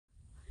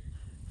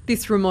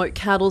This remote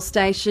cattle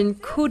station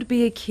could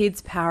be a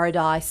kid's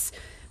paradise,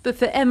 but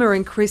for Emma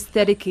and Chris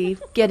Thedeke,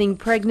 getting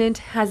pregnant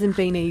hasn't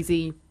been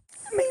easy.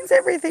 It means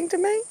everything to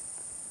me.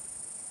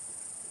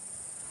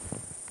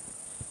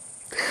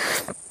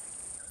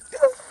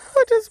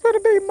 I just want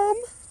to be mum.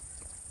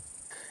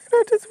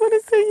 I just want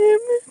to see him,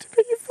 to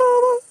be your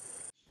father.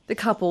 The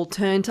couple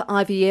turned to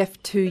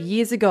IVF 2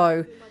 years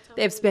ago.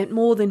 They've spent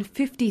more than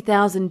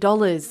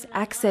 $50,000,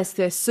 accessed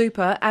their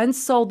super and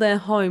sold their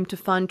home to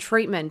fund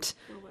treatment.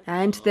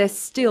 And they're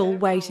still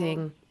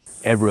waiting.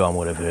 Everyone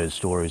would have heard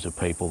stories of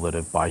people that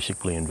have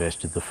basically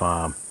invested the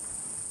farm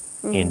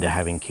into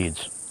having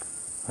kids.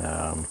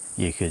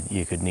 You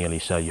could nearly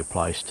sell your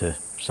place to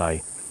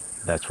say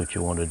that's what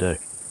you want to do.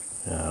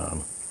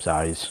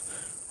 So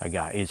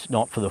it's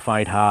not for the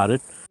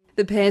faint-hearted.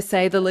 The pair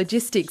say the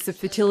logistics of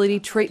fertility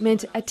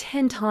treatment are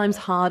 10 times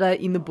harder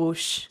in the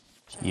bush.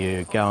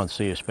 You go and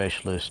see a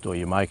specialist or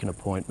you make an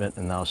appointment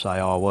and they'll say,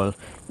 oh, well,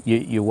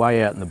 you're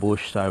way out in the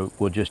bush, so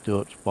we'll just do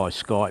it by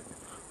Skype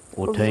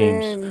or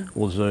Teams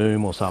or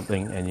Zoom or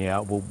something. And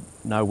well,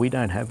 no, we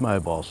don't have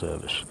mobile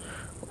service.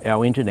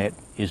 Our internet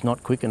is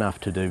not quick enough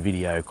to do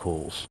video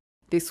calls.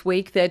 This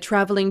week they're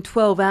travelling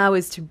 12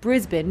 hours to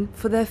Brisbane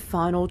for their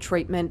final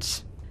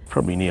treatment.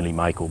 Probably nearly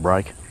make or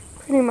break.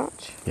 Pretty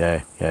much.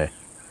 Yeah.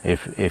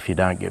 If you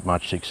don't get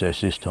much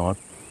success this time,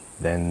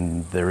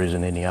 then there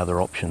isn't any other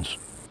options.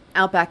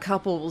 Outback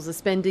couples are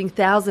spending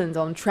thousands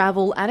on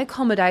travel and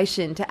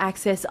accommodation to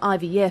access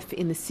IVF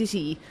in the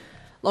city.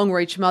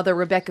 Longreach mother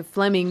Rebecca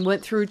Fleming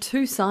went through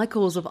 2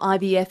 cycles of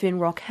IVF in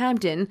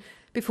Rockhampton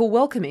before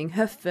welcoming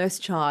her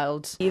first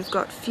child. You've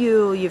got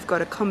fuel, you've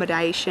got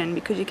accommodation,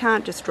 because you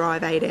can't just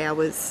drive 8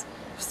 hours,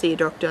 see a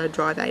doctor,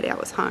 drive 8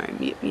 hours home.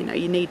 You know,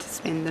 you need to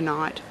spend the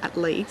night at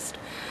least.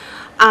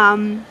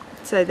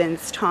 So then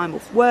it's time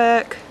off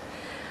work,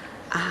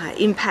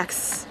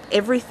 impacts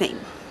everything.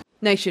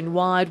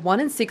 Nationwide, 1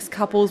 in 6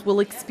 couples will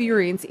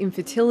experience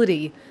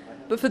infertility.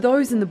 But for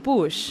those in the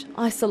bush,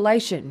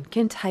 isolation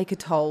can take a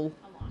toll.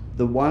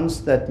 The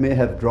ones that may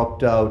have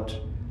dropped out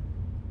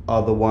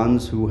are the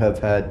ones who have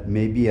had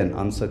maybe an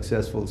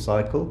unsuccessful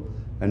cycle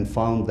and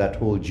found that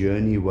whole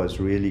journey was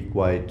really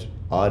quite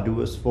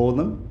arduous for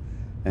them.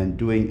 And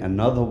doing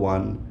another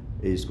one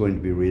is going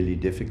to be really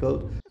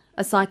difficult.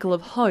 A cycle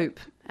of hope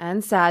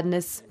and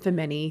sadness for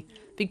many.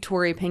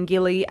 Victoria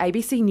Pengilly,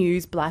 ABC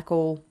News,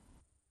 Blackall.